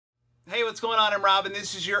Hey, what's going on? I'm Rob, and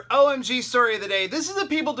this is your OMG story of the day. This is a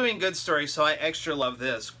people doing good story, so I extra love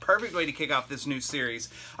this. Perfect way to kick off this new series.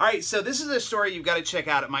 All right, so this is a story you've got to check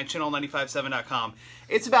out at mychannel957.com.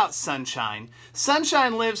 It's about Sunshine.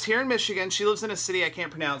 Sunshine lives here in Michigan. She lives in a city I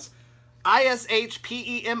can't pronounce.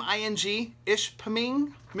 Ishpeming,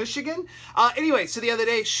 Ishpeming, Michigan. Anyway, so the other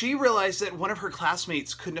day she realized that one of her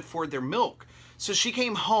classmates couldn't afford their milk. So she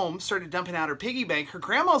came home, started dumping out her piggy bank. Her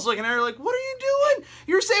grandma's looking at her like, what are you doing?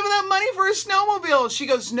 You're saving that money for a snowmobile. And she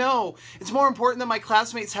goes, no, it's more important that my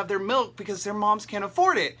classmates have their milk because their moms can't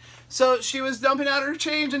afford it. So she was dumping out her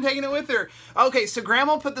change and taking it with her. Okay, so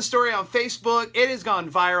grandma put the story on Facebook. It has gone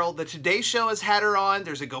viral. The Today Show has had her on.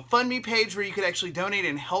 There's a GoFundMe page where you could actually donate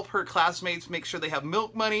and help her classmates make sure they have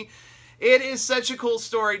milk money. It is such a cool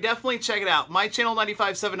story. Definitely check it out.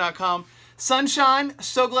 mychannel957.com. Sunshine,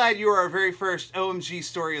 so glad you are our very first OMG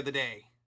story of the day.